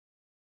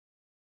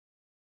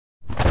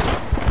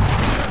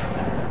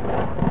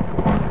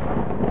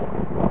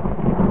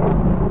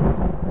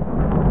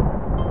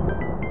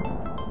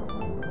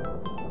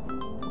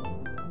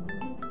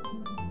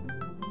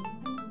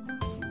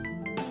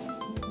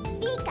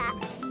た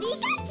ピ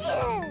カチュ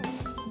ウ。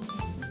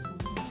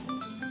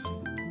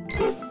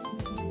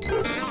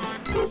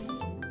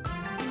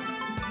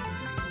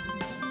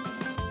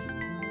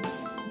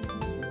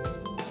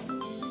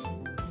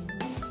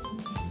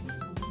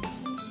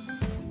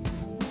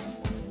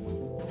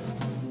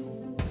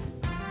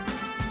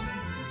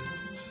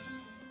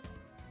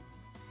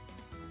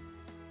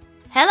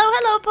Hello,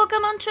 hello,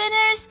 Pokemon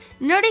trainers!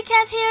 Nerdy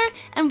Cat here,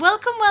 and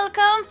welcome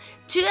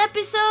to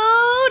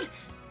episode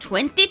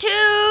 22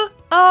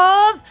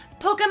 of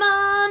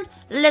Pokemon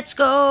Let's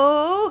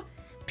Go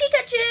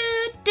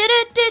Pikachu!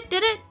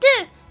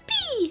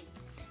 P!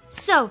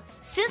 So,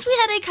 since we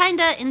had a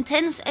kinda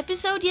intense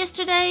episode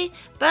yesterday,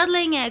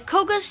 battling a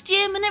Koga's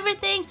gym and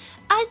everything,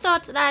 I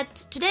thought that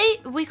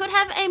today we could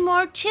have a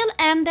more chill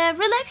and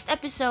relaxed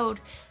episode.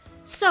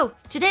 So,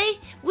 today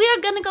we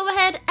are gonna go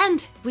ahead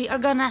and we are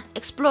gonna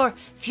explore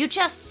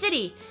Fuchsia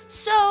City.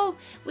 So,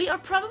 we are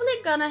probably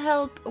gonna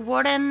help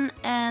Warden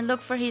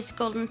look for his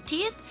golden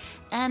teeth,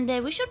 and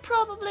we should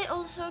probably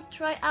also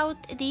try out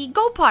the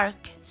Go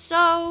Park.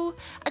 So,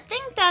 I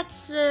think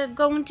that's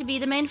going to be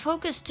the main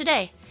focus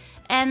today.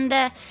 And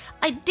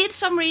I did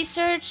some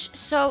research,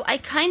 so I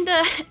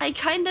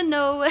kinda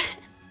know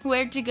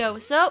where to go.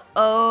 So,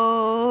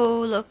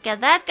 oh, look at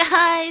that,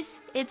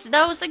 guys! It's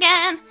those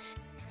again!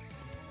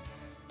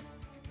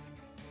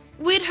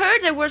 We'd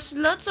heard there was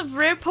lots of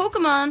rare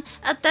Pokemon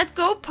at that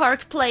Go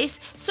Park place,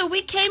 so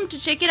we came to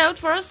check it out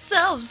for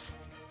ourselves.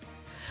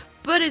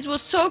 But it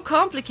was so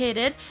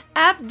complicated,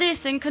 app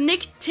this and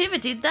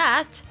connectivity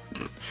that...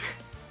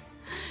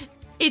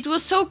 It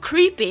was so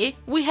creepy,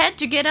 we had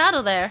to get out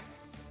of there.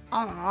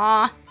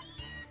 Aww.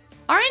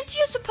 Aren't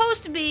you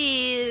supposed to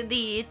be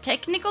the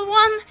technical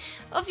one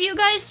of you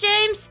guys,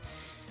 James?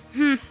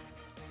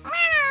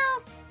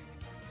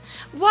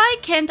 Why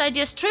can't I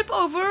just trip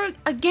over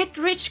a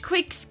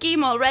get-rich-quick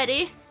scheme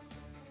already?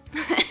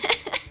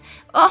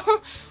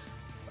 Oh,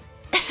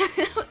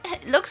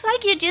 looks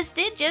like you just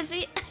did,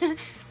 Jesse.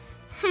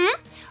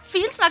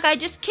 Feels like I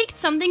just kicked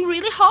something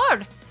really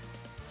hard.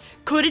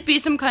 Could it be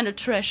some kind of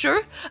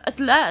treasure? At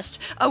last,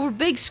 our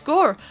big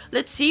score.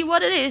 Let's see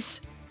what it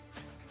is.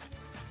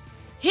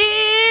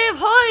 Heave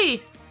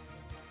hoy!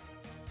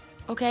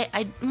 Okay,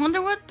 I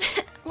wonder what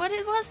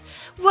it was.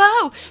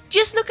 Wow,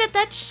 just look at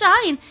that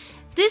shine.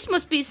 This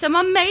must be some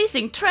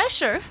amazing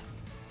treasure.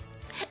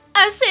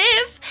 As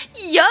if!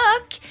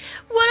 Yuck!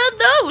 What are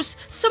those?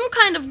 Some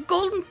kind of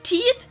golden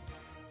teeth?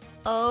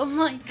 Oh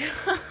my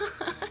gosh.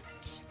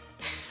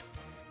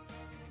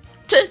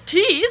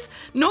 Teeth?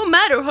 No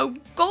matter how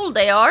gold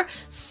they are,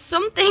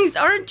 some things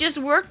aren't just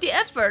worth the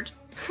effort.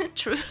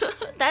 True.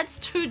 That's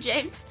true,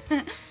 James.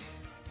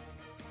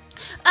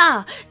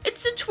 Ah,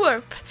 it's a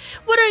twerp.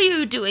 What are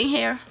you doing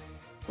here?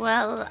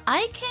 Well,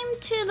 I came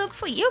to look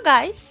for you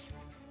guys.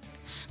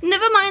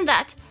 Never mind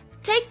that.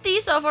 Take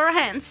these off our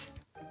hands.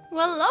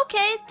 Well,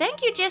 okay.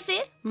 Thank you,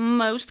 Jesse.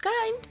 Most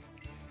kind.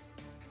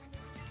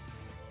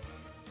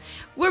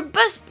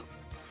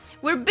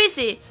 We're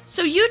busy,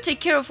 so you take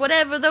care of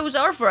whatever those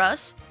are for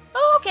us.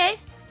 Oh, okay.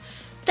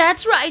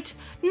 That's right.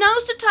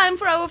 Now's the time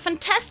for our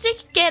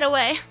fantastic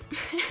getaway.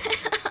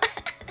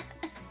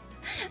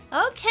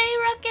 Okay,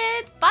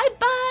 Rocket.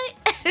 Bye-bye.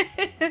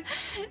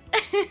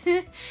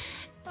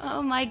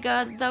 Oh my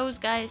god, those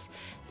guys.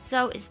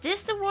 So, is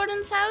this the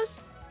warden's house?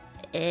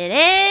 It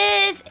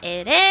is!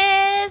 It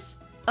is!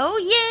 Oh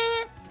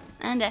yeah!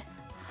 And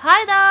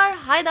hi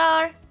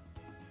there!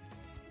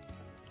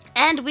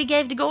 And we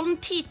gave the golden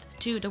teeth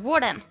to the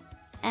warden.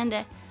 And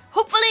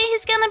hopefully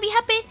he's gonna be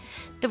happy.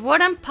 The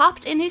warden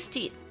popped in his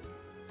teeth.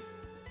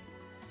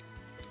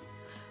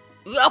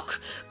 Yuck!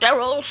 They're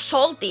all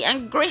salty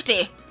and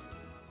gritty.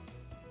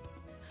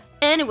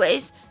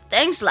 Anyways,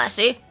 thanks,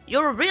 Lassie.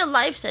 You're a real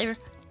lifesaver.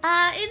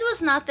 It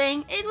was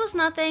nothing. It was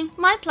nothing.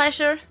 My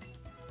pleasure.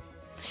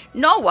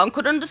 No one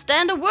could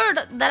understand a word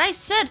that I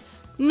said.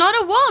 Not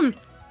a one.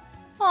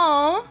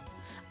 Oh,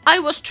 I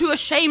was too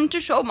ashamed to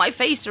show my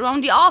face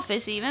around the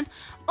office even.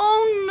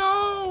 Oh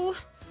no.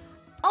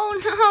 Oh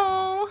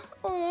no.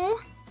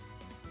 Oh.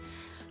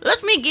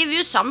 Let me give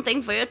you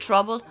something for your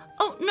trouble.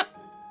 Oh no.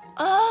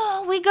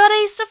 Oh, we got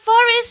a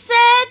safari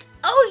set.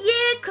 Oh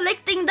yeah,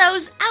 collecting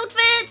those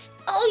outfits.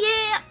 Oh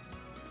yeah.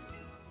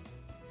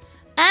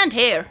 And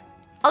here,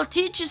 I'll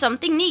teach you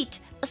something neat.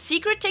 A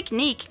secret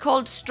technique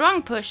called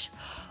strong push.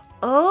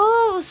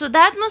 Oh, so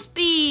that must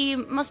be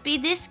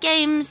this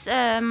game's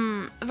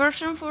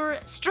version for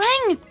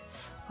strength.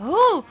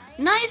 Oh,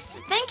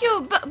 nice, thank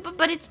you.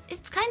 But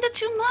it's kind of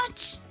too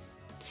much.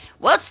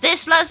 What's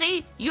this,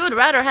 Lassie? You'd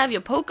rather have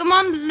your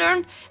Pokemon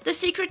learn the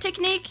secret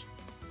technique?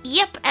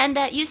 Yep, and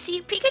you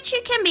see,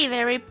 Pikachu can be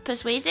very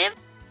persuasive.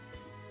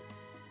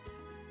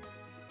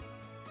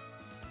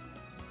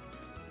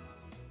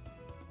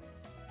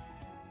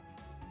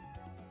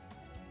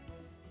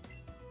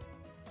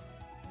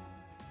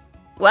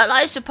 Well,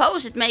 I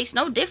suppose it makes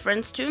no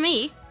difference to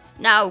me.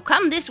 Now,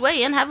 come this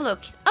way and have a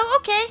look. Oh,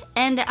 okay.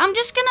 And I'm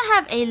just gonna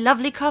have a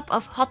lovely cup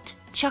of hot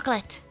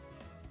chocolate.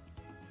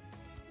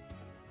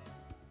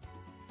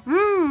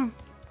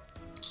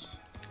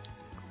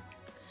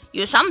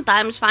 You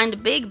sometimes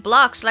find big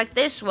blocks like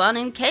this one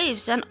in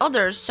caves and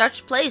other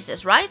such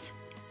places, right?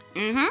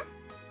 Mm-hmm.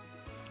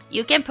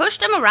 You can push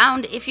them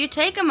around if you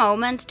take a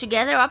moment to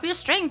gather up your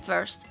strength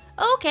first.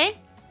 Okay.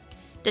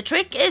 The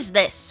trick is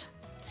this.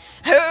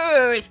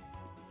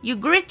 You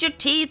grit your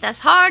teeth as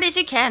hard as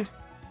you can,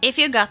 if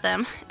you got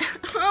them.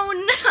 Oh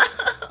no!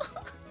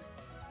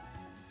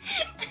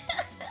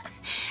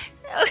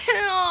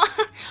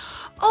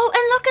 Oh,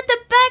 and look at the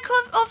back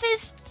of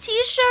his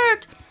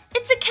t-shirt!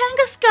 It's a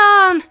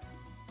Kangaskhan!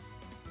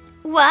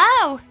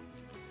 Wow!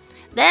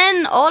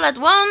 Then, all at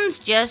once,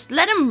 just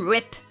let him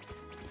rip.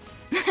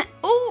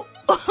 Oh!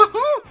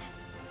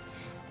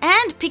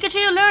 And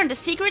Pikachu learned the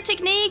secret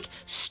technique,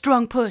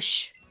 strong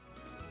push.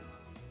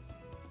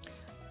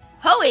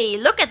 Hoey,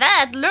 look at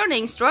that,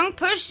 learning strong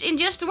push in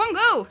just one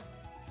go.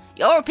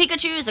 Your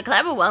Pikachu is a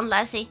clever one,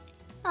 lassie.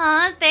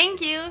 Aw,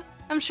 thank you.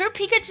 I'm sure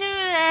Pikachu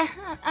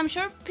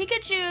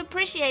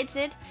appreciates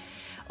it.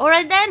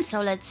 Alright then, so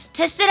let's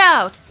test it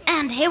out.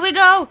 And here we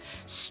go.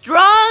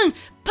 Strong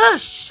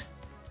push.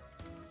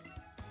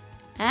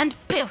 And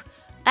pew.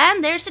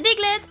 And there's the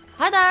Diglett.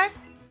 Hi there.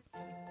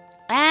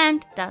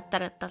 And da da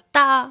da da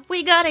da.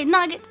 We got a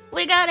nugget.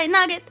 We got a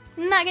nugget.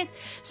 Nugget.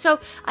 So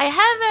I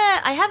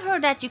have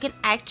heard that you can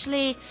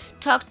actually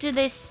talk to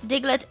this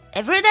Diglett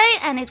every day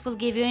and it will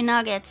give you a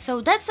nugget.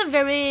 So that's a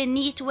very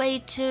neat way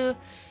to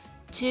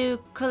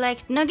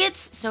collect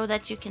nuggets so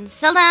that you can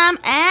sell them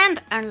and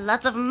earn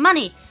lots of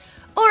money.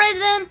 Alright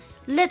then,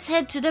 let's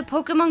head to the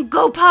Pokemon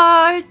Go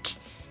Park.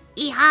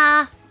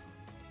 Yeehaw!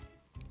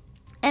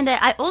 And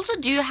I also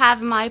do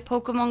have my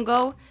Pokemon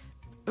Go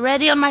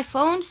ready on my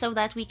phone so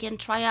that we can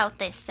try out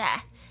this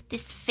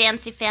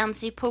fancy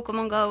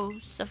Pokemon Go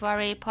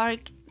Safari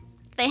Park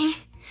thing.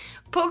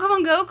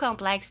 Pokemon Go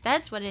Complex,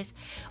 that's what it is.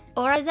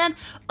 Alright then.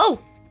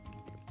 Oh!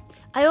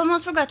 I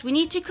almost forgot, we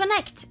need to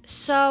connect.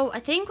 So I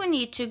think we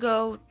need to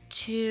go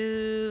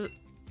to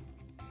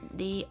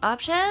the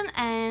option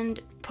and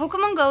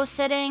Pokemon Go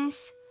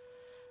settings.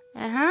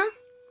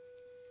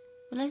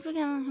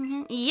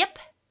 Yep.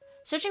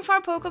 Searching for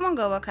a Pokemon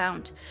Go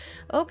account.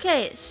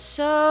 Okay,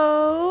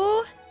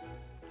 so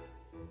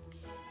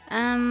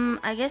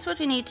I guess what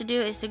we need to do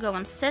is to go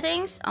on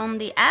settings on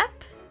the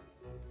app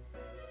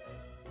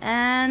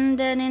and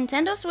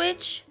Nintendo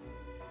Switch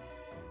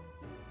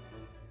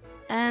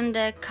and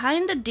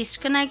kinda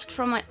disconnect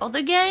from my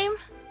other game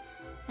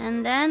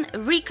and then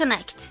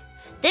reconnect.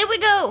 There we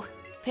go!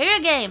 Pair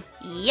game,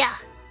 yeah!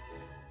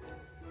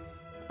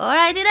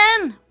 Alrighty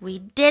then, we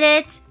did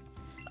it!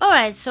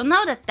 Alright, so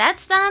now that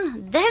that's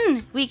done,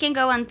 then we can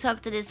go and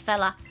talk to this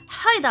fella.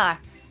 Hi there!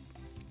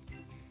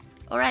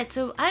 Alright,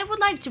 so I would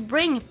like to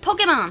bring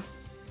Pokemon.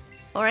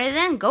 Alright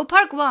then, go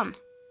Park 1.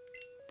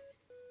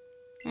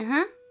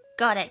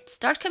 Got it.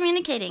 Start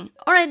communicating.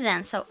 Alright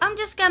then, so I'm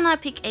just gonna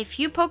pick a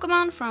few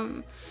Pokemon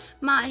from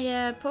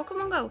my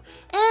Pokemon Go.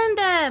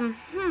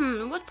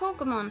 And, what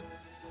Pokemon?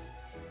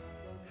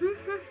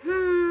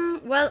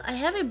 Well, I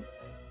have a...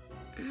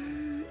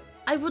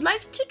 I would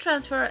like to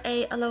transfer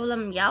a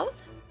Alolan Meowth.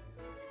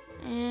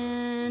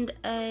 And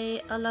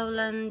a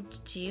Alolan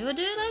Geodude,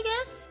 I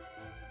guess.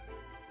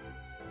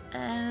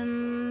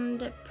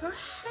 And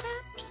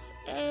perhaps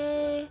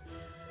a...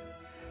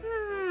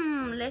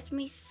 let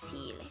me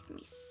see.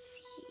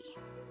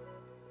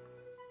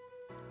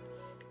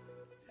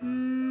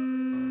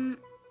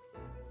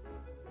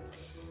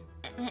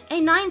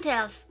 A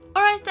Ninetales.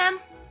 Alright then.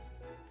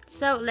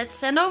 So let's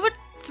send over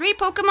 3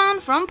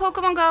 Pokemon from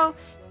Pokemon Go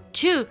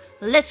to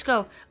Let's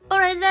Go.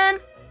 Alright then.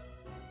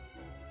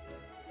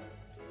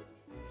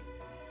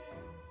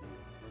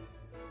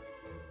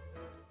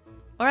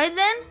 Alright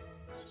then.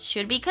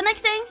 Should be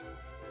connecting.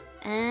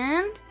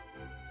 And...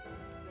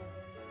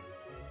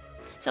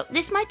 so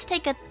this might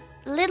take a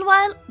little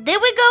while. There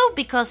we go,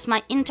 because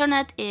my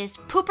internet is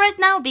poop right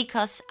now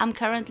because I'm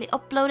currently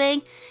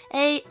uploading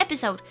a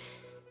episode.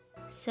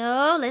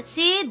 So let's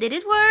see, did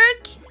it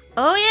work?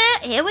 Oh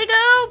yeah, here we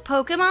go.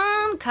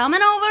 Pokemon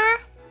coming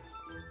over.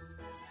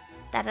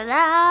 Da da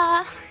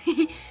da.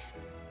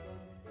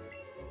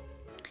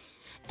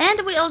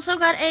 And we also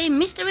got a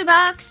mystery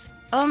box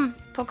on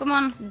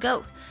Pokemon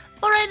Go.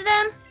 Alright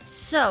then,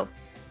 so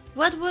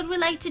what would we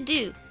like to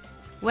do?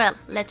 Well,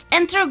 let's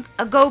enter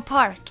a Go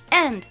Park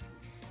and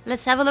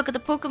let's have a look at the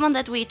Pokemon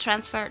that we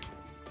transferred.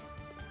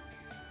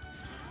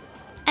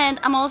 And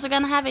I'm also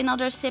gonna have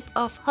another sip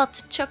of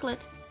hot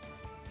chocolate.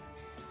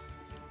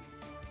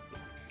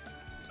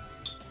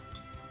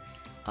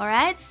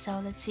 Alright,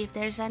 so let's see if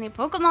there's any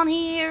Pokemon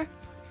here.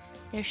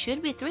 There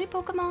should be 3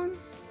 Pokemon.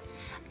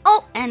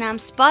 Oh, and I'm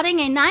spotting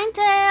a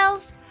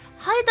Ninetales.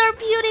 Hi there,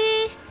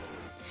 beauty.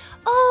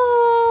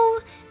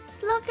 Oh,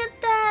 look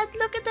at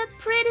that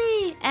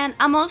pretty. And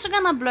I'm also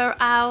gonna blur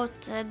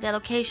out the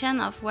location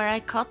of where I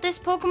caught this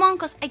Pokemon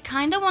because I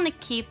kind of want to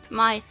keep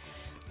my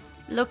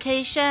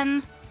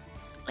location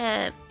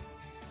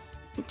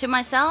to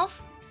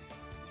myself.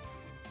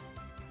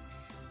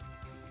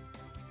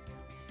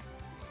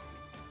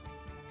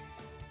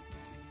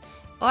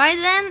 Alright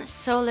then,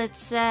 so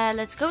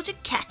let's go to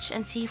catch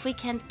and see if we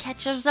can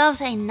catch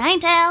ourselves a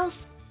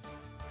Ninetales.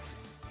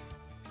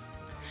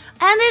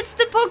 And it's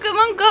the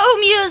Pokemon Go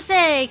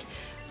music!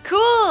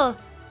 Cool!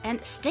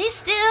 And stay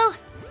still.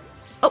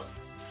 Oh!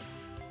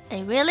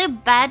 A really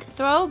bad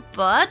throw,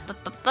 but...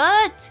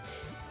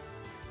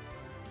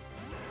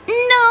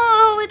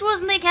 No! It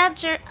wasn't a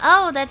capture.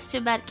 Oh, that's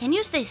too bad. Can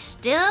you stay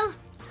still?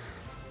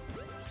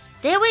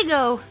 There we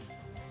go.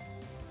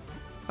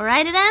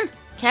 Alrighty then.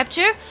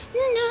 Capture.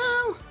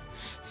 No!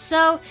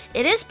 So,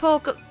 it is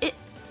possible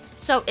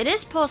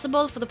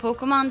for the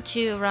Pokemon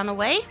to run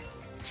away.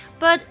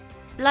 But,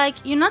 like,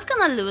 you're not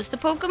gonna lose the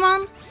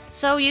Pokemon.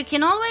 So, you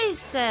can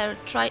always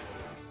try...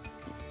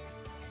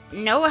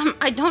 No,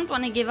 I don't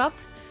want to give up.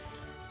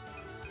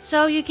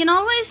 So, you can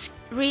always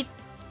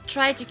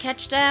try to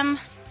catch them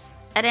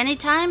at any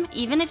time,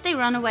 even if they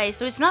run away.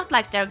 So, it's not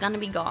like they're gonna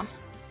be gone.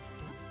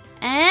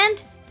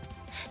 And...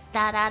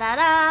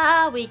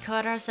 Da-da-da-da! We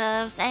caught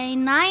ourselves a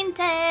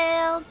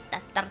Ninetales!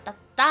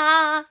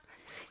 Da-da-da-da!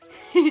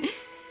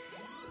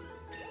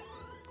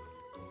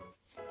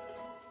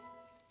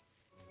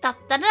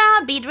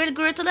 Da-da-da! Beedrill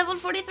grew to level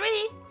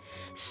 43!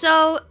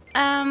 So,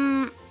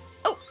 oh,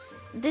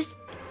 this...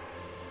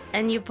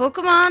 A new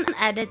Pokemon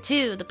added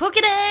to the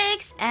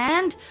Pokédex!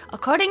 And,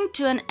 according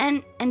to an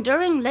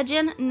enduring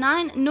legend,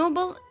 9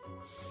 noble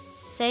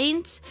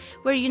saints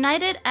were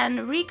united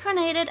and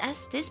reincarnated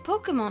as this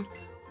Pokemon.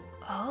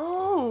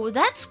 Oh,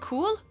 that's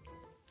cool.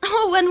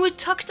 Oh, when we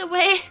tucked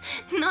away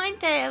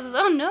Ninetales.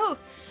 Oh no.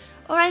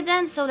 Alright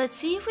then, so let's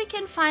see if we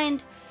can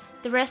find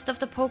the rest of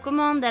the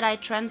Pokemon that I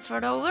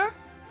transferred over.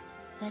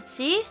 Let's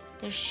see.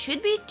 There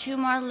should be 2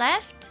 more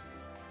left.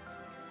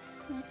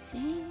 Let's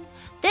see.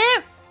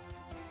 There!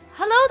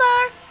 Hello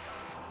there!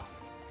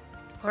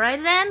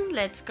 Alright then,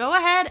 let's go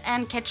ahead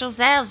and catch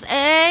ourselves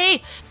a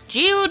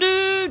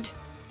Geodude!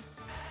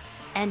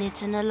 And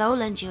it's an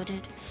Alolan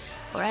Geodude.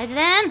 Alright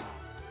then.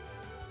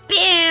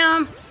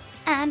 Bam!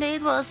 And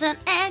it was an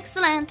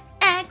excellent.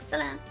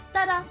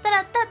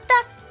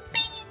 Da-da-da-da-da-da.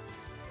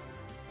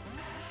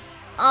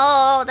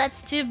 Oh,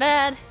 that's too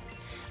bad.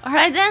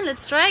 Alright then,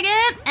 let's try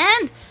again.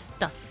 And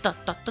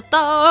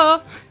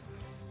da-da-da-da-da.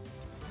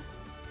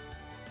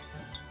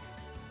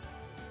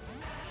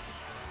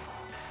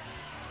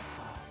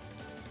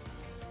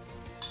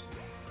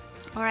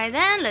 Alright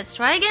then, let's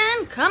try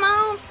again. Come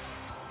on.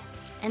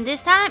 And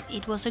this time,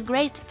 it was a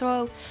great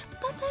throw.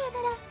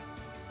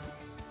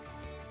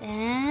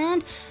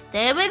 And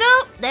there we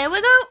go.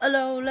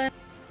 Alolan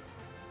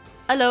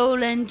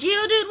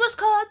Geodude was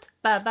caught.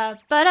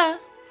 Ba-ba-ba-da.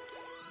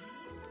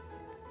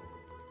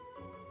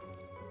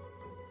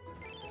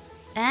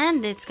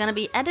 And it's gonna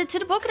be added to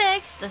the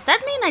Pokédex. Does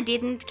that mean I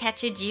didn't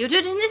catch a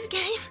Geodude in this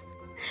game?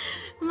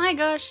 My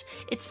gosh.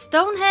 Its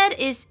stone head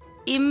is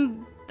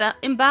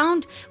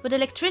imbued with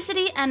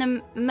electricity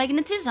and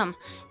magnetism.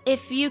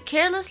 If you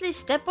carelessly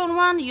step on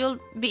one, you'll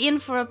be in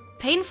for a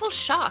painful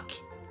shock.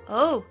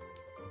 Oh.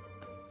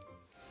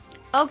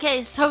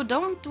 Okay, so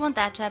don't want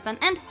that to happen.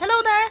 And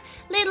hello there,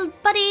 little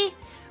buddy.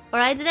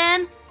 Alright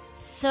then.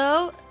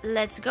 So,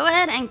 let's go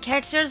ahead and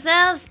catch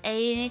ourselves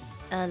a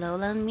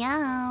Alolan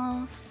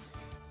Meow.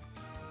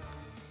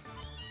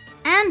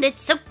 And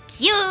it's so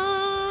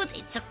cute.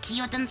 It's so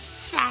cute and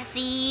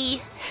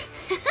sassy.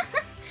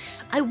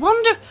 I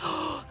wonder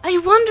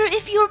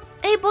if you're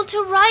able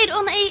to ride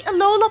on a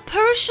Alola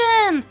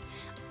Persian.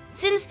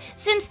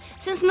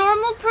 Since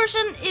normal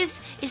Persian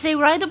is a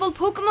rideable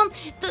Pokemon,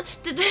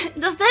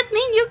 does that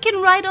mean you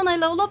can ride on a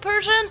Alola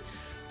Persian?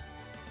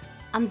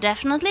 I'm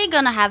definitely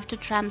gonna have to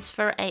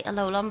transfer a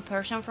Alolan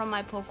Persian from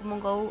my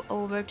Pokemon Go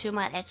over to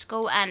my Let's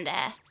Go and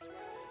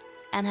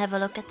have a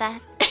look at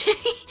that.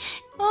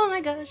 Oh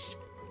my gosh.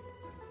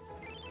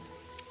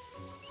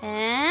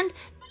 And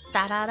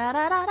da da da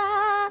da da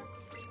da.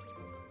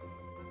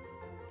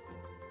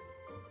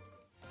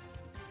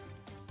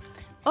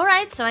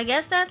 Alright, so I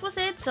guess that was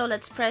it. So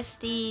let's press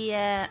the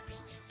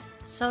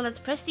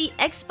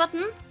X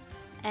button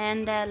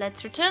and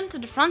let's return to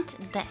the front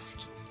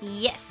desk.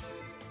 Yes.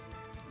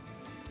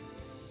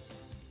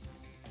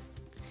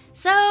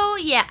 So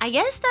yeah, I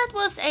guess that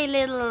was a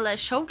little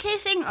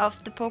showcasing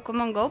of the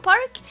Pokemon Go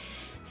Park.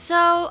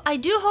 So I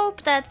do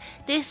hope that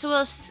this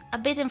was a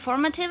bit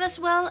informative as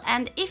well.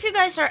 And if you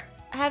guys are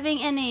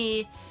having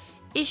any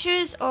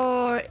issues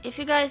or if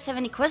you guys have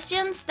any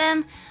questions,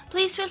 then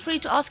please feel free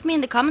to ask me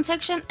in the comment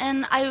section,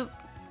 and I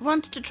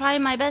want to try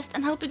my best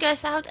and help you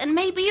guys out, and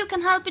maybe you can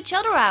help each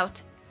other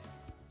out.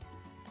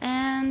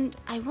 And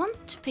I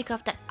want to pick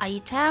up that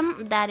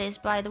item that is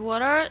by the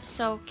water,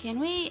 so can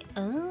we?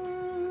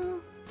 Oh,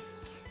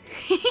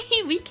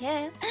 we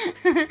can.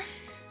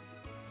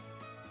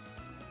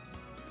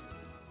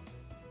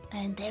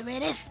 And there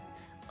it is.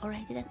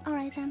 Alrighty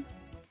then.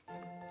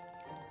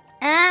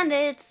 And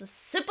it's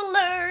super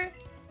lure.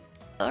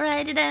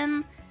 Alrighty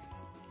then.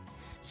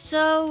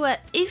 So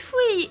if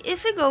we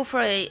go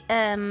for a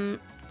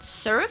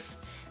surf,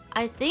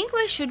 I think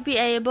we should be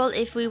able,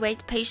 if we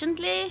wait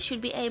patiently, should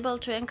be able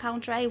to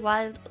encounter a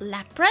wild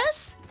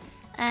Lapras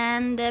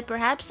and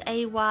perhaps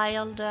a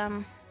wild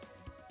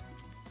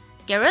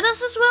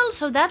Gyarados as well.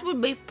 So that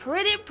would be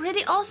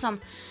pretty awesome.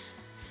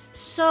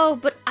 So,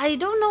 but I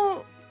don't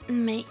know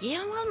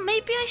Yeah, well,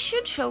 maybe I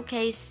should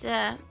showcase.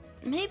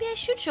 Maybe I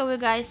should show you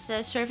guys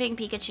surfing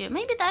Pikachu.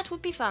 Maybe that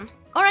would be fun.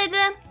 Alright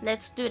then,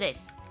 let's do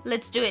this.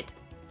 Let's do it.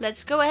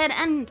 Let's go ahead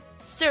and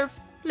surf.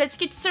 Let's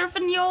get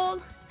surfing,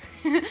 y'all.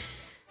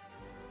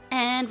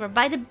 And we're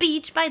by the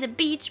beach, by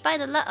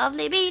the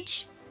lovely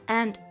beach.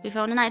 And we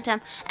found an item.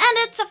 And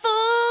it's a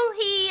full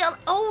heal.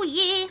 Oh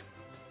yeah.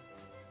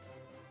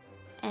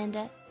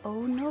 And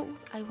oh no,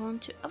 I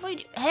want to avoid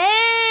you.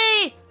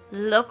 Hey!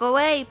 Look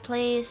away,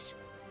 please.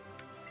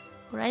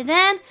 Alright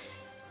then.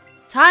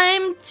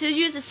 Time to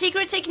use the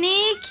secret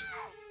technique.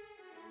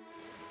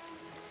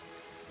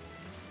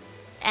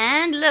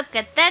 And look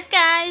at that,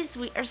 guys.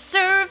 We are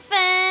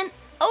surfing.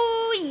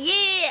 Oh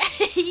yeah.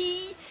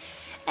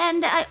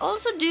 And I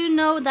also do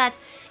know that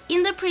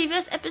in the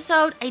previous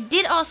episode I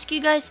did ask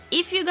you guys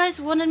if you guys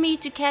wanted me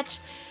to catch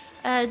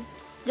the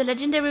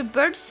legendary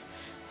birds,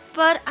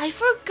 but I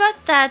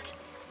forgot that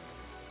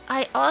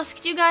I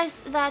asked you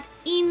guys that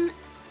in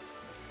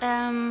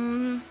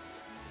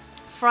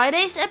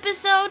Friday's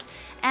episode.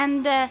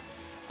 And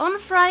on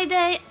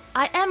Friday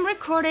I am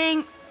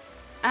recording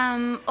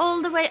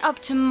all the way up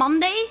to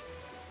Monday,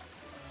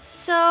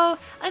 so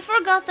I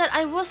forgot that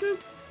I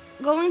wasn't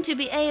going to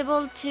be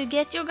able to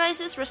get your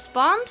guys'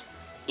 respond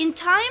in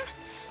time.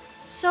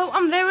 So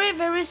I'm very,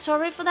 very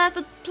sorry for that,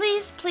 but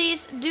please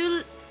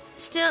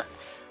still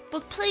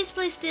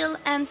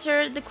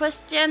answer the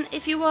question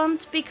if you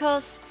want,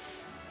 because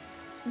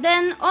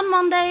then on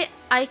Monday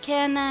I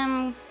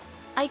can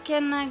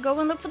go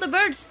and look for the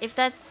birds if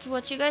that's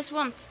what you guys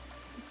want.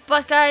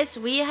 But guys,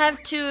 we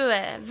have two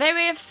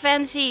very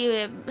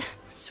fancy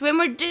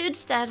swimmer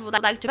dudes that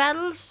would like to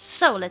battle,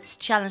 so let's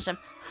challenge them.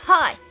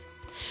 Hi!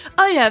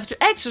 I have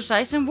to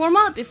exercise and warm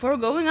up before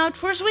going out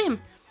for a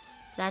swim.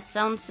 That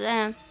sounds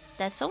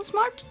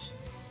smart.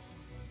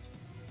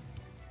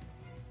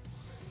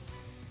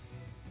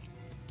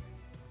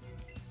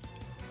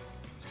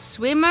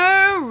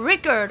 Swimmer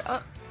Rickard.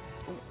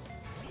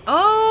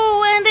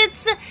 Oh, and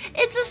it's a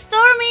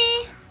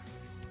Stormy.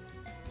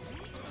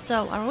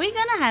 So, are we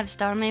gonna have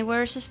Stormy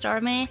versus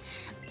Stormy?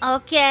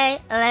 Okay,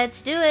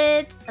 let's do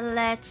it.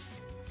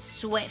 Let's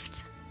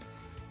Swift.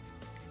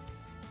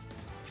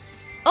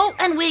 Oh,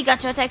 and we got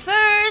to attack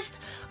first.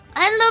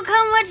 And look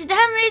how much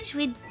damage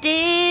we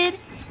did.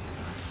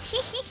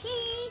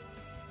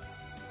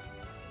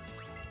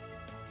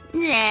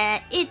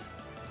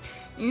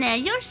 Nah,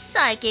 you're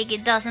psychic.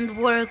 It doesn't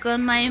work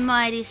on my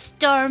mighty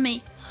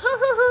Stormy.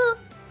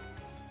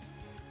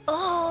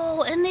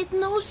 Oh, and it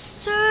knows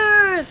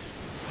surf.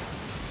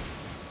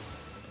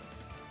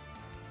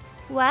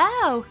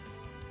 Wow.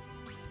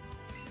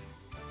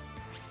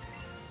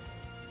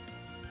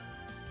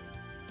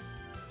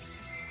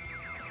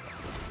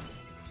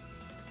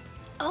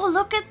 Oh,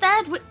 look at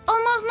that. We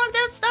almost knocked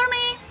out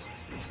Stormy.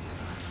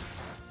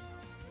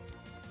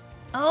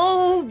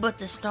 Oh, but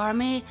the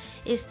Stormy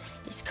is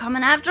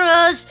coming after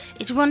us.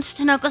 It wants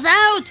to knock us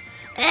out.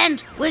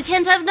 And we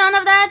can't have none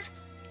of that.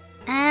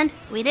 And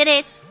we did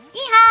it.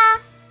 Yeehaw!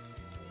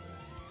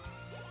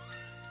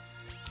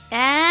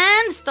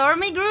 And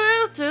Stormy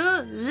grew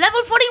to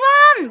level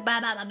 41. Ba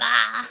ba ba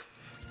ba.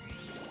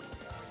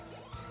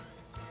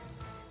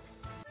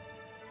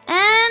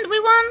 And we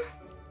won.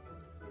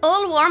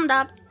 All warmed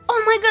up.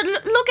 Oh my god,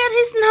 look at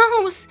his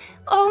nose.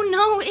 Oh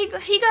no,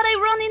 he got a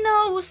runny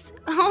nose.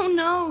 Oh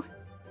no.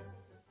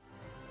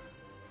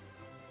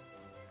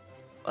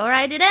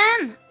 Alrighty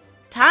then.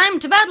 Time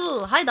to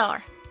battle. Hi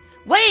there.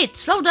 Wait,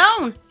 slow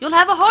down. You'll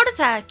have a heart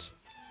attack.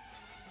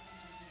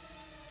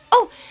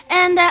 Oh,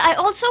 and I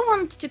also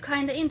want to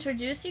kind of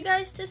introduce you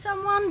guys to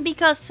someone,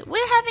 because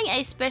we're having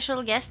a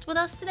special guest with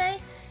us today.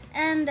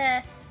 And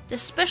the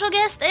special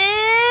guest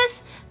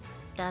is...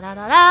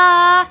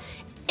 Da-da-da-da.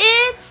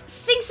 It's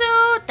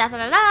Singsu.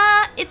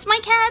 Da-da-da-da. It's my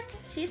cat.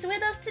 She's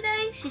with us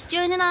today. She's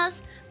joining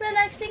us,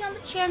 relaxing on the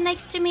chair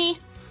next to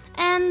me.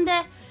 And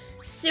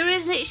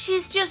seriously,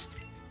 she's just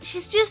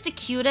the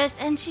cutest,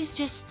 and she's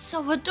just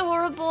so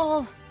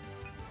adorable.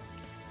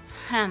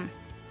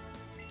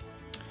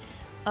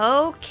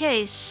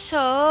 Okay,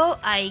 so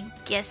I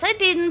guess I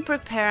didn't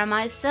prepare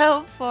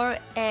myself for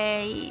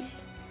a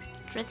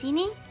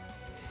Dratini.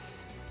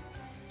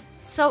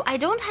 So I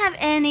don't have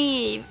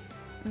any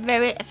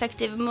very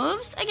effective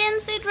moves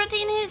against the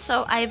Dratini,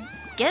 so I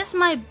guess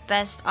my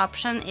best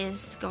option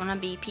is gonna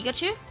be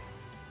Pikachu.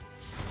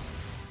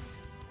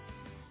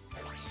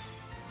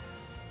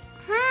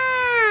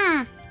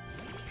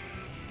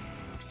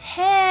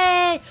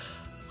 Hey!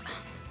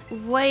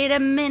 Wait a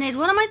minute,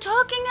 what am I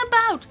talking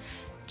about?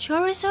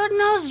 Charizard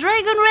knows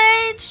Dragon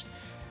Rage!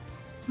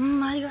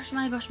 My gosh.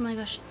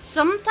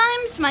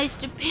 Sometimes my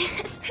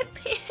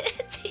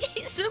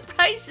stupidity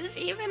surprises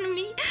even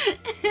me.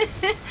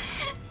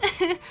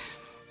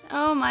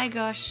 Oh my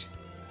gosh.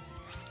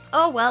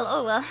 Oh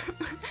well.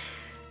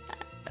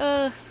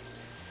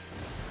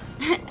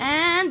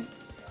 And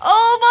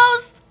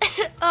almost!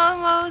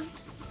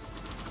 Almost!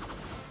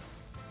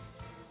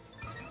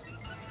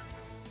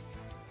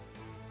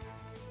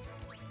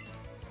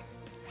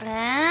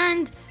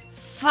 And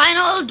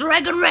final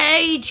Dragon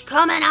Rage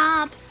coming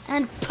up.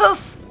 And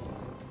poof!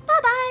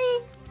 Bye-bye!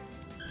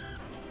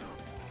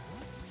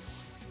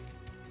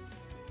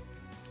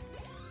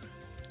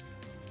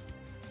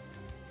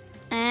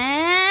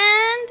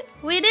 And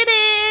we did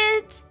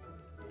it!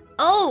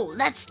 Oh,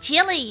 that's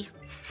chilly!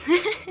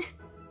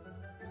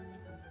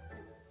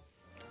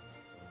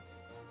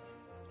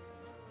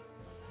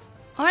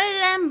 Alright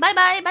then,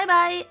 bye-bye,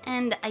 bye-bye!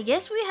 And I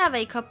guess we have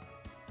a cup...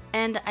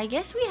 And I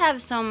guess we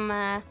have some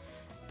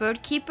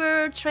bird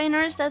keeper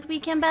trainers that we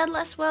can battle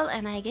as well.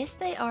 And I guess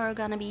they are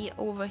gonna be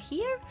over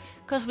here,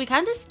 because we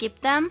kinda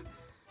skipped them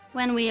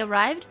when we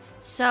arrived.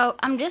 So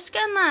I'm just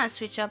gonna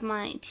switch up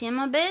my team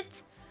a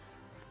bit.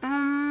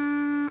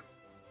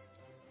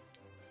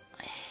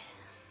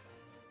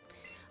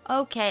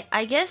 Okay,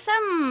 I guess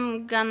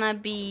I'm gonna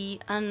be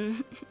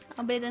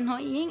a bit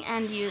annoying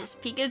and use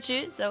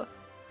Pikachu, so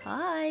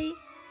hi.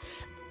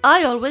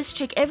 I always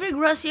check every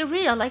grassy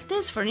area like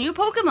this for new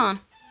Pokemon.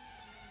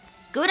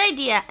 Good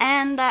idea,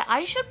 and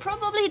I should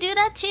probably do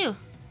that too.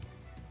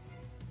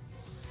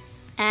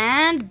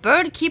 And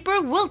Bird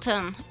Keeper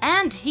Wilton,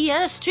 and he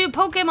has 2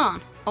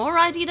 Pokemon.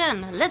 Alrighty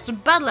then, let's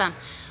battle him.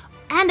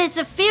 And it's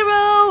a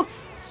Fearow!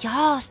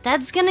 Yes,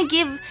 that's gonna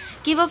give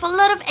off a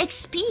lot of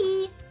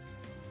XP.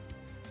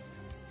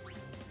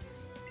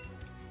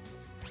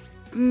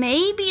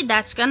 Maybe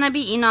that's gonna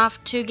be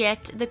enough to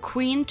get the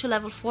Queen to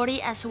level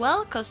 40 as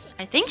well, because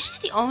I think she's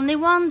the only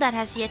one that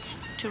has yet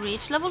to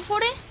reach level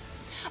 40.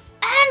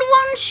 And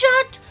 1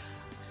 shot!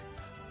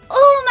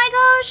 Oh my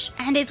gosh!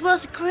 And it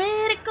was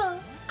critical,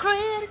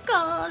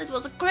 it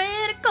was a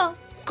critical,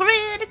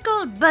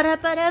 bada.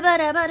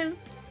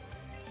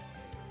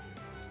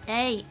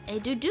 Hey, a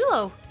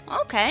duo.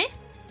 Okay.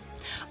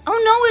 Oh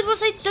no, it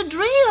was a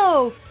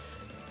Dodrio!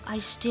 I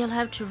still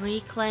have to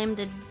reclaim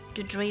the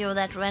Dodrio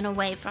that ran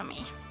away from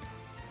me.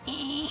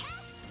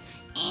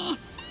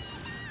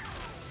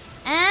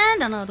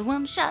 And another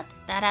 1 shot.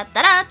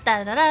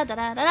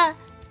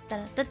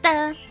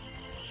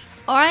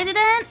 Alrighty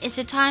then, is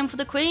it time for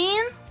the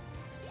Queen?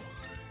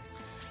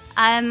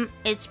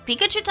 It's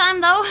Pikachu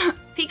time though.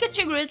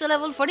 Pikachu grew to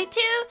level 42.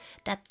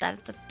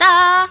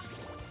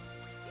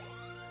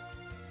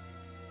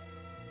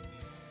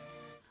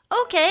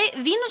 Okay,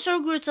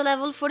 Venusaur grew to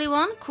level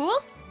 41.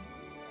 Cool.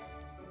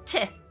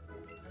 Teh.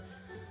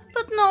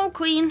 But no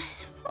Queen.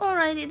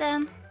 Alrighty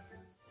then.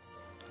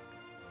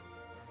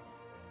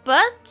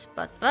 But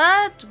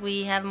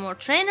we have more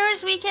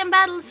trainers we can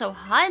battle, so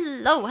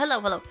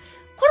hello.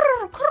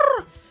 Kurr,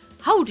 kurr.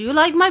 How do you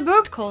like my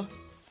bird call?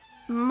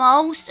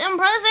 Most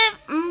impressive.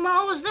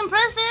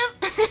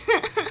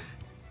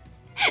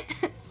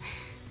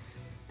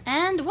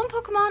 And 1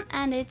 Pokemon,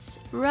 and it's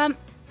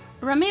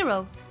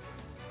Ramiro.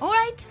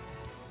 Alright.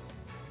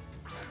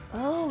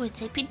 Oh,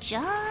 it's a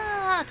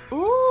Pidgeot.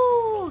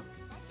 Ooh.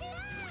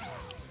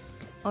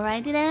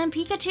 Alrighty then,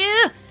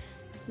 Pikachu.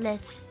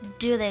 Let's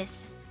do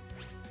this.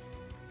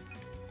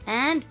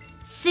 And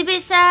Sippy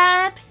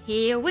Sap,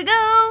 here we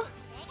go.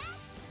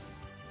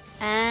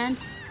 And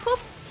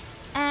poof.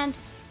 And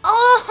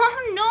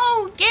oh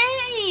no,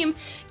 game!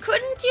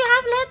 Couldn't you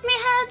have let me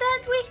have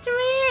that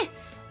victory?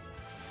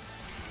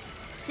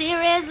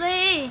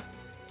 Seriously?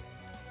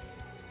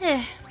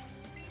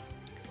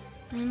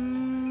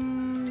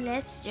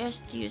 Let's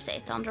just use a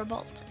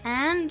Thunderbolt.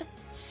 And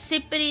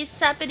sippity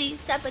sappity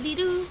sappity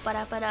doo.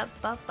 Ba ba da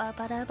ba ba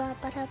ba da ba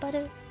ba da ba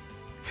doo.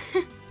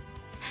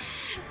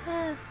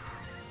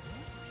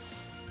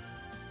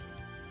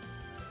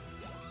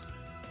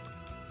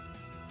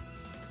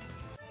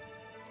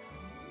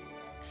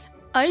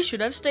 I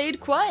should have stayed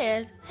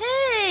quiet.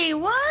 Hey,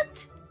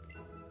 what?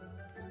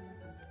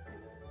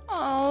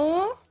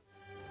 Oh.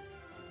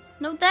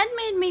 No, that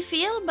made me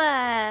feel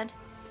bad.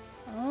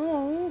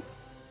 Oh.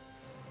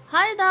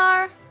 Hi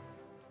there.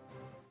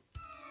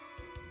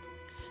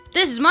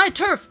 This is my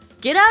turf.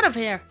 Get out of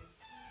here.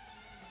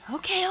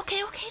 Okay.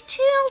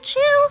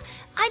 Chill.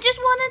 I just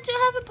wanted to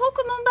have a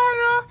Pokemon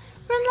battle.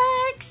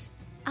 Relax.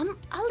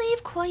 I'll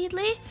leave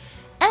quietly.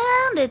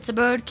 And it's a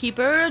bird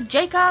keeper,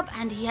 Jacob,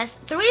 and he has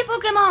 3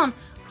 Pokemon.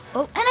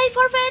 Oh, and a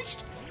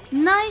Farfetch'd.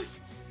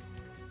 Nice.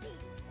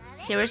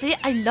 Seriously,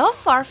 I love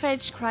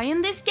Farfetch'd cry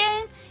in this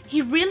game.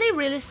 He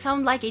really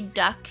sounds like a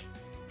duck.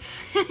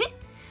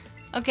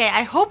 Okay,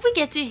 I hope we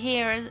get to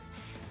hear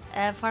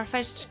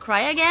Farfetch'd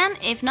cry again.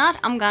 If not,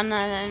 I'm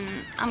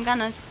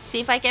gonna see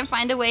if I can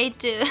find a way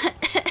to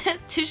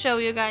to show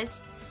you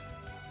guys.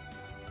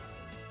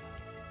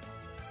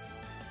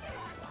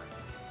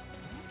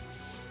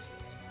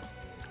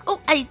 Oh,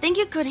 I think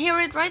you could hear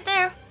it right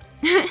there.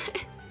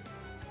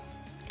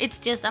 It's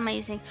just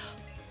amazing.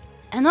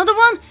 Another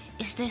one?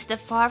 Is this the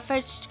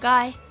Farfetch'd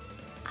guy?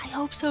 I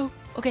hope so.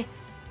 Okay,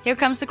 here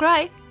comes the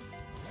cry.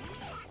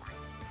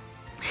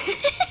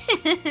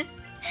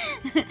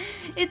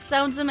 It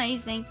sounds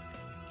amazing.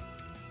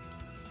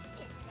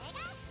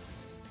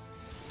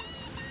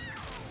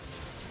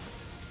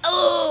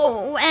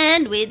 Oh,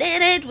 and we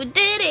did it. Ba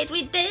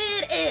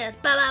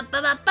ba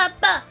ba ba ba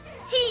ba.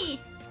 He.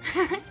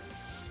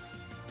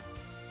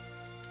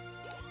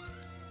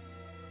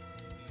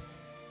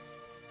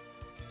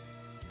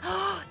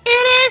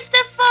 It is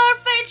the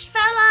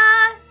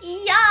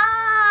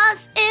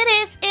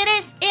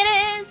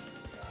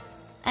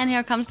And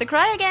here comes the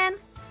cry again.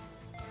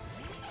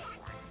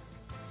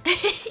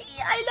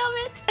 I love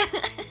it.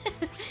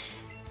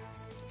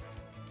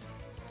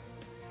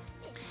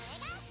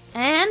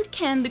 And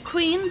can the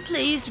queen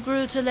please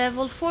grow to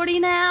level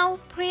 40 now?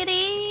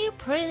 Pretty.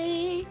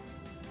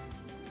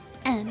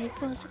 And it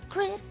was a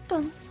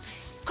critical,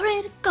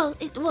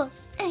 it was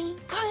a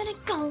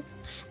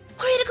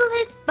critical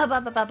hit. Ba.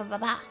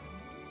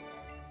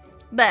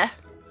 Bah.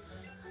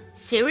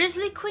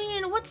 Seriously,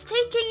 queen, what's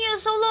taking you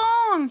so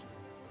long?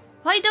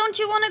 Why don't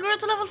you want to grow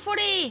to level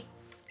 40?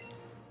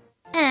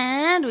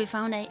 And we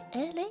found a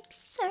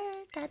elixir.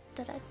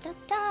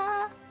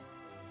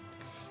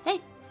 Hey.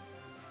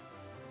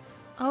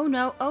 Oh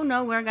no,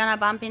 we're gonna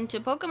bump into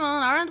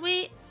Pokemon, aren't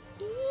we?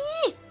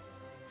 Eee.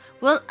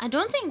 Well, I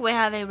don't think we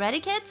have a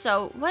Eradicate,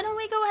 so why don't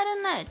we go ahead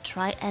and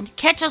try and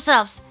catch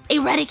ourselves a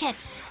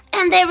Eradicate?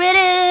 And there it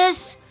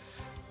is!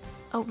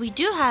 Oh, we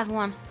do have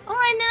one.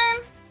 Alright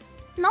then,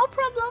 no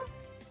problem.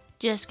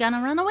 Just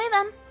gonna run away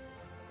then.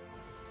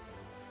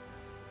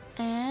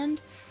 And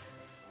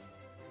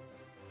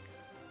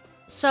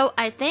so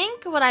I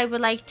think what I would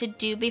like to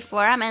do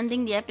before I'm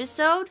ending the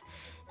episode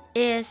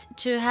is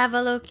to have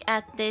a look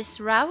at this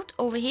route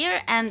over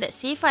here and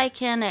see if I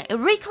can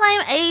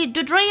reclaim a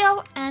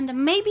Dodrio and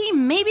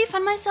maybe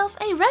find myself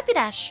a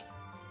Rapidash.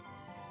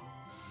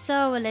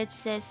 So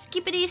let's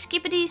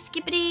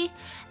skippity.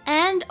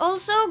 And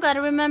also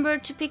gotta remember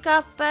to pick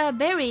up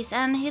berries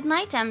and hidden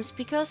items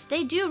because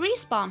they do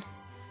respawn.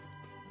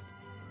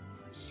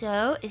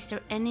 So is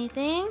there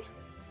anything?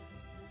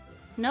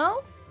 No?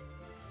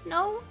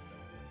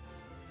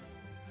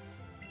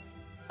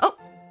 Oh,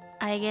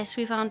 I guess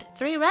we found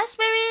 3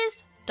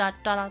 raspberries.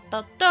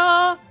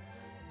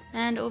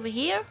 And over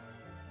here?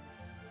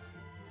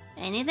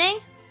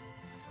 Anything?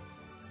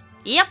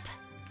 Yep.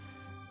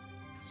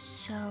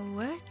 So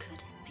where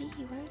could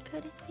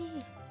it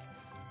be?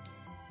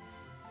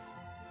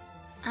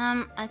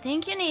 I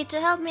think you need to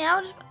help me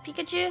out,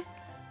 Pikachu.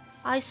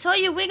 I saw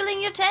you wiggling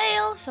your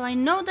tail, so I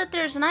know that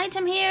there's an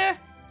item here.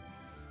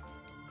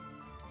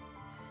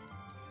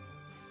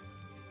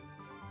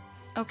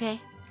 Okay,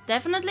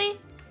 definitely.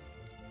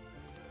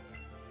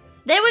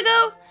 There we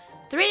go!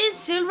 3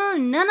 silver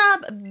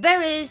Nanab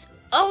berries.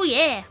 Oh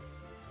yeah!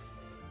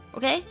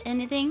 Okay,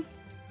 anything?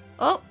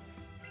 Oh!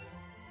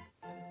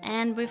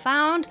 And we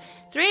found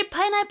 3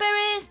 pineapple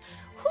berries.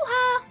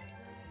 Hoo-ha!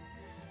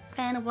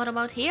 And what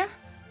about here?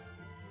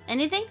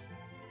 Anything?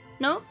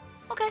 No?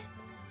 Okay.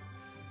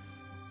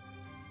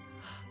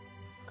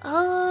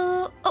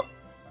 Oh!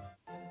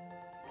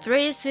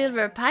 3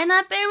 silver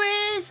pineapple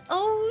berries.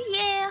 Oh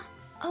yeah!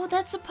 Oh,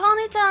 that's a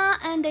Ponyta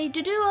and a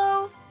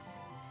Doduo.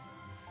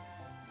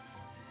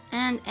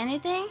 And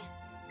anything?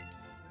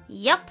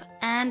 Yup,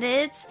 and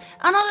it's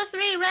another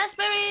 3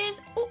 raspberries.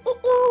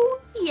 Ooh,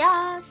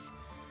 yes.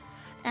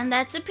 And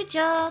that's a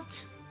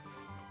Pidgeot.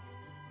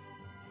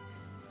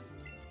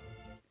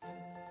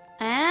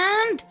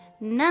 And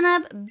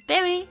Nanab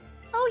berry.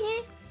 Oh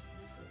yeah.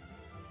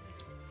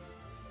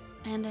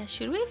 And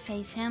should we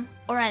face him?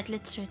 Alright,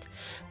 let's do it.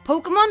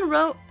 Pokemon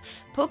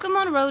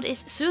Road is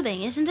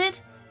soothing, isn't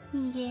it?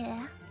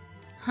 Yeah.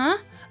 Huh?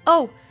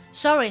 Oh,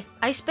 sorry,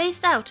 I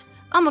spaced out.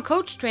 I'm a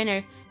coach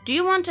trainer. Do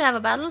you want to have a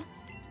battle?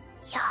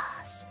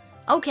 Yes.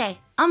 Okay,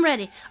 I'm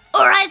ready.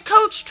 Alright,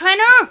 coach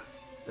trainer!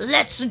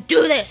 Let's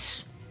do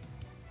this!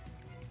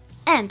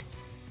 And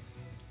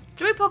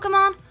 3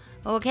 Pokemon.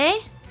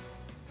 Okay.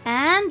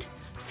 And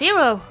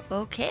Firo.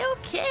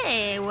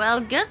 Okay.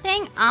 Well, good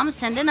thing I'm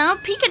sending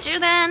out Pikachu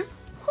then.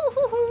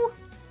 Hoo.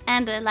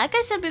 And like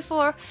I said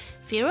before,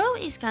 Firo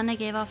is gonna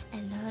give off a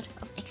lot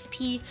of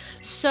XP.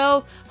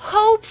 So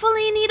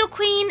hopefully,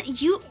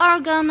 Nidoqueen, you are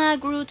gonna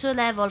grow to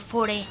level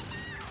 40.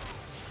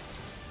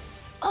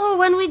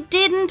 Oh, and we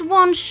didn't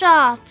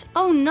one-shot.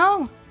 Oh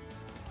no.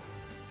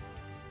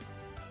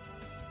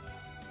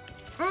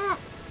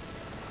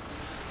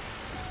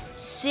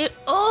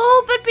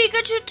 Oh, but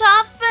Pikachu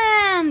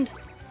toughened.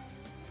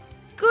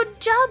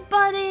 Good job,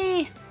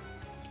 buddy.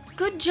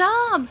 Good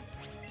job.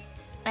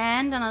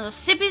 And another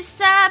sippy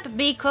sap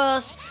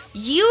because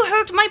you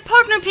hurt my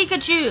partner,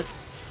 Pikachu.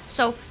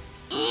 So,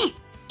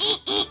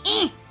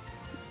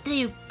 there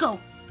you go.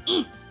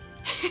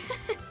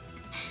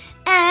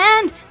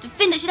 And to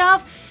finish it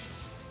off,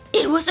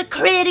 it was a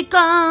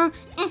critical.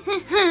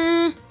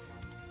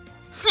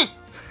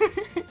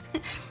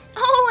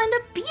 Oh, and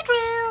a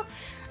Beedrill.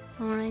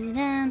 Alrighty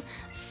then,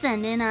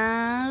 sending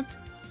out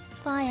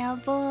Fire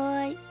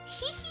Boy.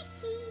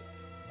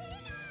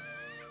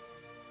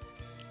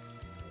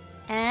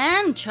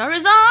 And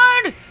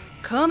Charizard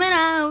coming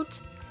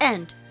out.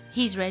 And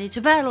he's ready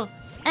to battle.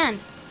 And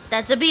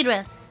that's a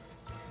Beedrill.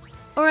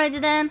 Alrighty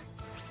then.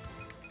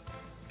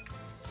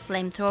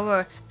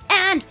 Flamethrower.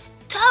 And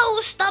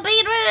toast the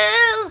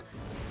Beedrill.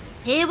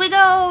 Here we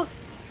go.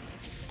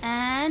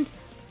 And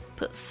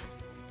poof.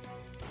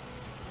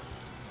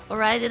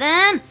 Alrighty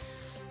then.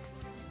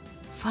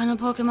 Final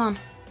Pokemon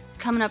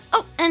coming up.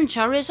 Oh, and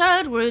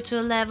Charizard grew to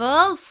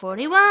level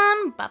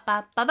 41.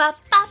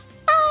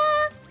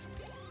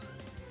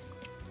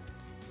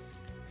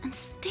 And And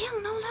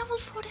still no level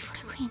 40 for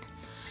the queen.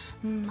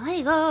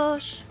 My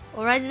gosh.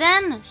 Alright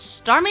then,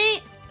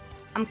 Stormy,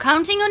 I'm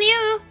counting on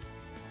you.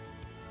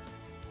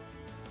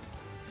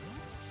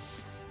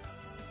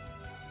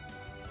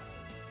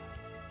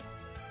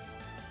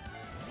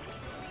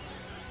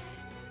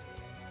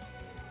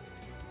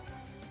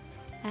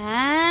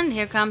 And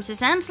here comes his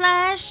Sand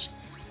Slash.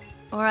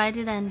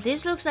 Alrighty then,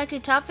 this looks like a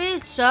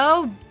toughie,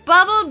 so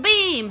Bubble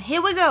Beam,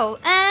 here we go,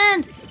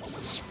 and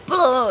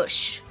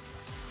Sploosh!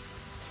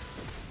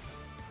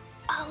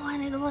 Oh,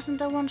 and it wasn't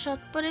a one-shot,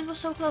 but it was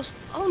so close.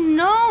 Oh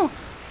no!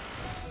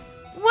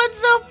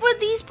 What's up with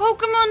these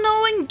Pokemon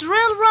knowing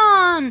Drill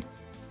Run?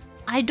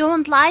 I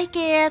don't like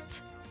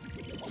it.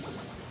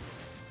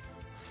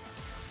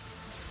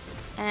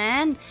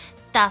 And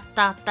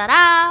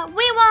da-da-da-da,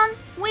 we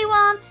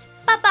won,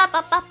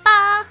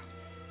 ba-ba-ba-ba-ba.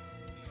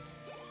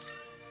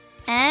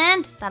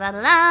 And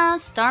ta-da-da-da,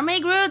 Stormy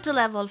grew to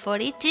level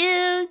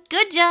 42.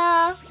 Good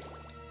job.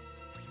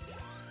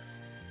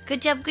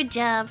 Good job, good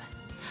job.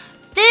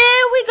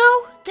 There we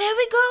go. There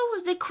we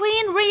go. The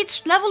queen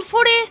reached level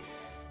 40.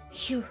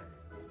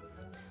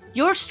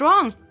 You're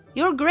strong.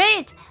 You're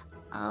great.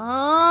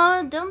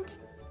 Oh, don't.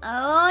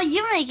 Oh,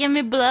 you're making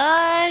me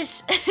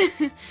blush.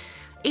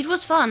 It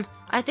was fun.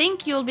 I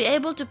think you'll be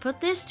able to put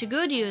this to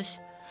good use.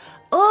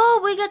 Oh,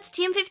 we got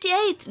Team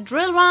 58.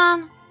 Drill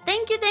Run.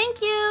 Thank you,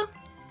 thank you.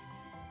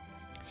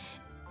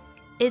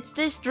 It's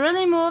this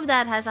drilling move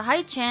that has a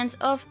high chance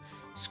of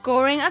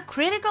scoring a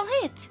critical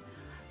hit.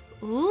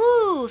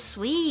 Ooh,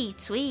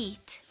 sweet,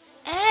 sweet.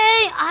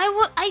 Hey,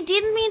 I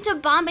didn't mean to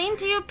bump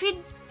into you,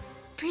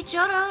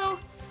 Pidgeotto.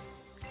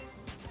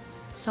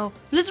 So,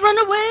 let's run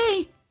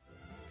away.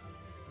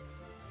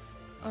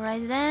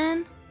 Alright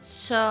then.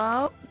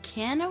 So,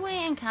 can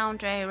we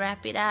encounter a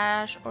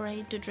Rapidash or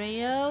a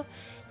Dodrio?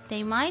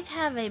 They might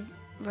have a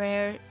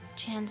rare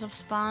chance of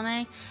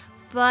spawning,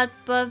 but...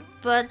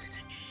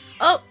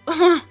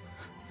 Oh!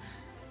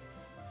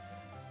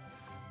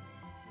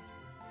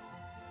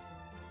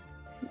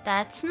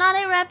 That's not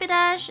a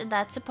Rapidash,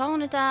 that's a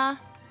Ponyta.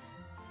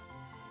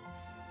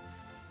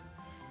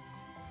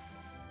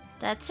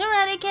 That's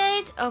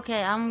Eradicate.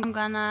 Okay, I'm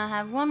gonna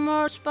have one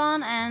more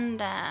spawn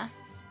and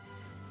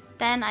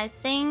then I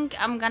think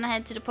I'm gonna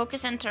head to the Poké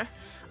Center.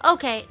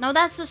 Okay, no,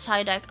 that's a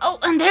Psyduck. Oh,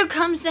 and there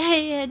comes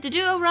a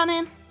Duo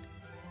running.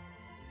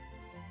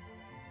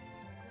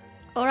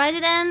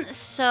 Alrighty then,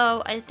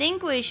 so I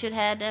think we should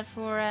head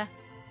for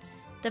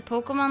the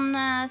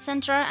Pokemon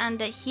Center and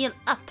heal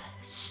up.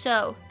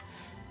 So,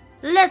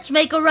 let's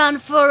make a run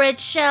for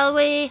it, shall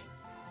we?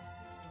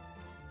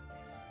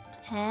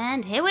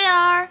 And here we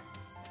are.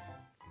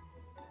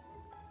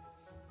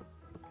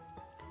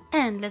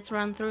 And let's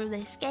run through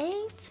this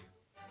gate.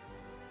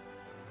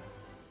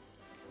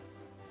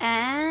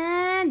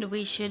 And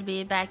we should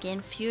be back in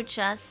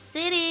Fuchsia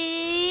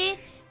City.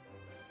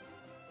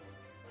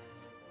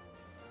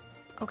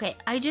 Okay,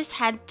 I just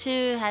had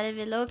to have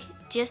a look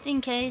just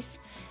in case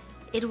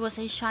it was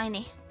a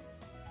shiny.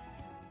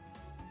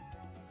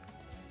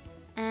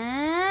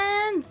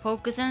 And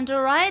Poké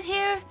Center right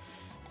here.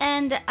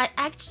 And I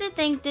actually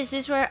think this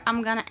is where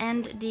I'm gonna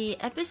end the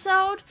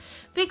episode,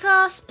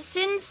 because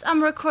since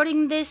I'm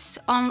recording this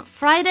on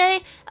Friday,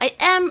 I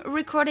am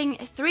recording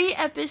 3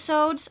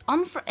 episodes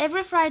on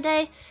every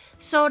Friday,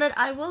 so that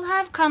I will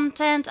have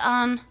content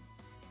on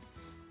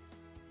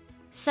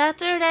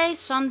Saturday,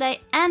 Sunday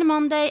and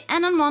Monday,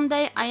 and on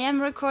Monday I am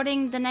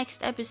recording the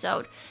next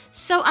episode.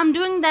 So I'm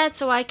doing that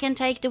so I can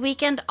take the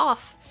weekend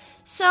off.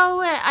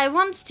 So I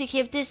want to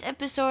keep this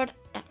episode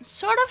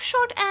sort of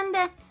short and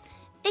a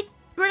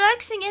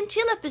relaxing and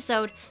chill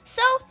episode.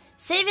 So,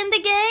 saving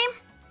the game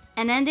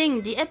and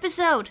ending the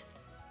episode.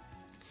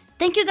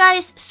 Thank you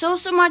guys so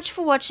much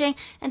for watching,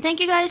 and thank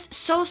you guys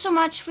so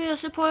much for your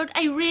support.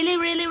 I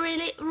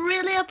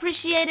really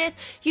appreciate it.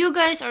 You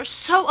guys are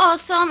so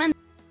awesome,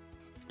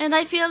 and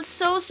I feel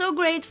so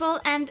grateful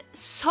and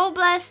so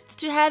blessed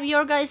to have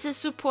your guys'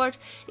 support.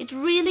 It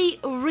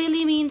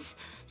really means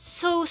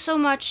so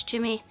much to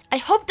me. I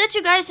hope that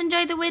you guys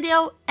enjoyed the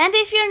video, and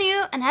if you're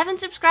new and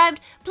haven't subscribed,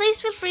 please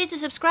feel free to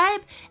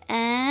subscribe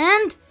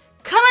and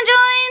come and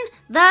join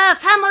the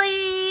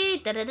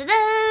family.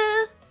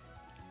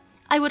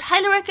 I would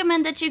highly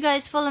recommend that you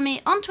guys follow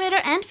me on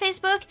Twitter and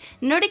Facebook,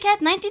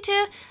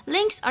 NerdyCat92.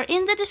 Links are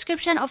in the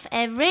description of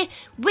every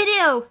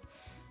video.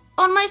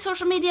 On my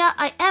social media,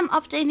 I am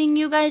updating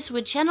you guys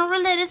with channel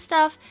related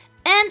stuff,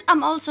 and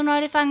I'm also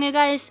notifying you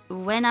guys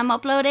when I'm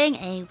uploading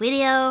a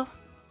video.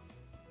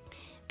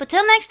 But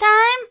till next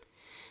time,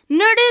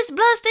 Nerd is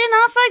blasting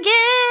off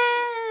again!